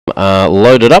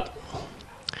loaded up,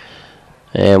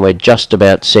 and we're just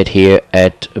about set here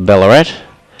at Ballarat,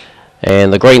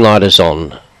 and the green light is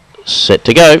on. Set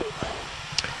to go.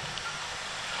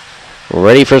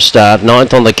 Ready for a start.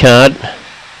 9th on the card.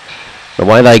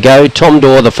 Away they go. Tom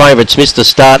Dore, the favourites, missed the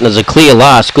start and is a clear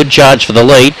last. Good charge for the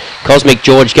lead. Cosmic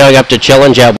George going up to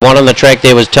challenge out. One on the track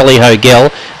there was Telly Hogel,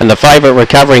 and the favourite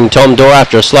recovering Tom Dore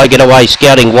after a slow getaway,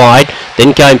 scouting wide.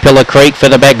 Then came Pillar Creek,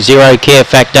 further back Zero Care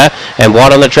Factor, and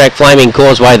wide on the track Flaming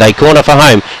Causeway. They corner for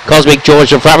home. Cosmic George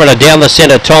the front runner down the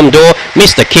centre. Tom Dore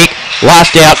missed the kick.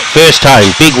 Last out, first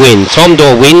home. Big win. Tom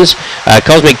Dore wins.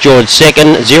 Cosmic George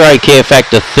second. Zero Care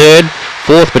Factor third.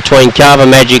 Fourth between Carver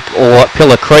Magic or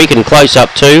Pillar Creek, and close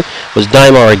up two was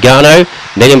Dame Oregano.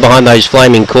 Then in behind those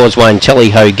Flaming Causeway and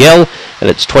Telly Hogel, and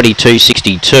it's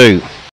 22.62.